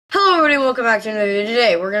everybody, welcome back to another video.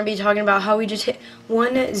 Today we're going to be talking about how we just hit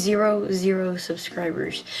 100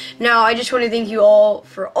 subscribers. Now, I just want to thank you all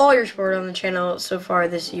for all your support on the channel so far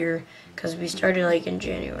this year, because we started like in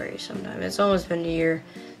January sometime. It's almost been a year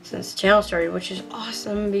since the channel started, which is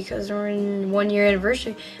awesome because we're in 1 year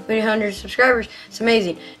anniversary. We hit 100 subscribers. It's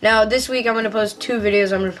amazing. Now, this week I'm going to post two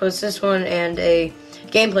videos. I'm going to post this one and a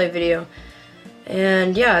gameplay video.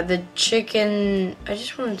 And yeah, the chicken, I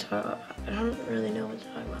just want to talk, I don't really know what to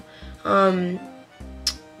talk about.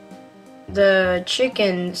 The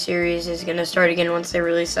chicken series is going to start again once they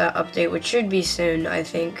release that update, which should be soon, I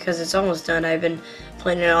think, because it's almost done. I've been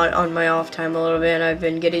playing it on my off time a little bit, and I've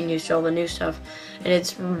been getting used to all the new stuff, and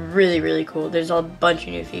it's really, really cool. There's a bunch of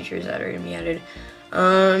new features that are going to be added.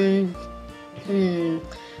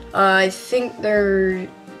 I think they're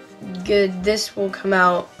good. This will come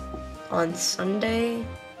out on Sunday,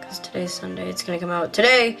 because today's Sunday. It's going to come out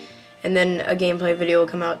today, and then a gameplay video will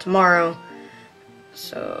come out tomorrow.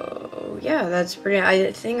 So yeah, that's pretty.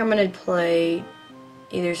 I think I'm gonna play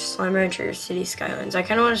either Slime Ranch or City Skylines. I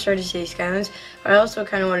kind of want to start a City Skylines, but I also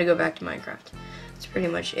kind of want to go back to Minecraft. That's pretty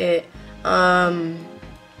much it. I don't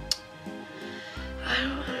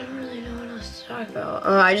really know what else to talk about.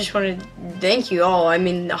 I just want to thank you all. I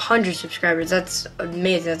mean, 100 subscribers. That's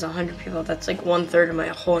amazing. That's 100 people. That's like 1/3 of my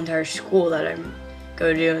whole entire school that I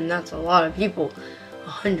go to, and that's a lot of people.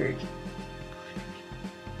 100.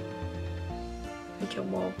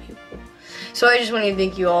 Wall people. So I just want to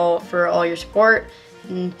thank you all for all your support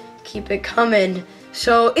and keep it coming.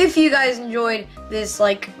 So if you guys enjoyed this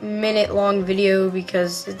like minute-long video,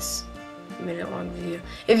 because it's a minute-long video,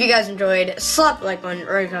 if you guys enjoyed, slap the like button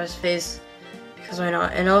right across the face, because why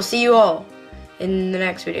not? And I'll see you all in the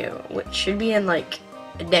next video, which should be in like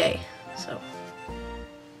a day. So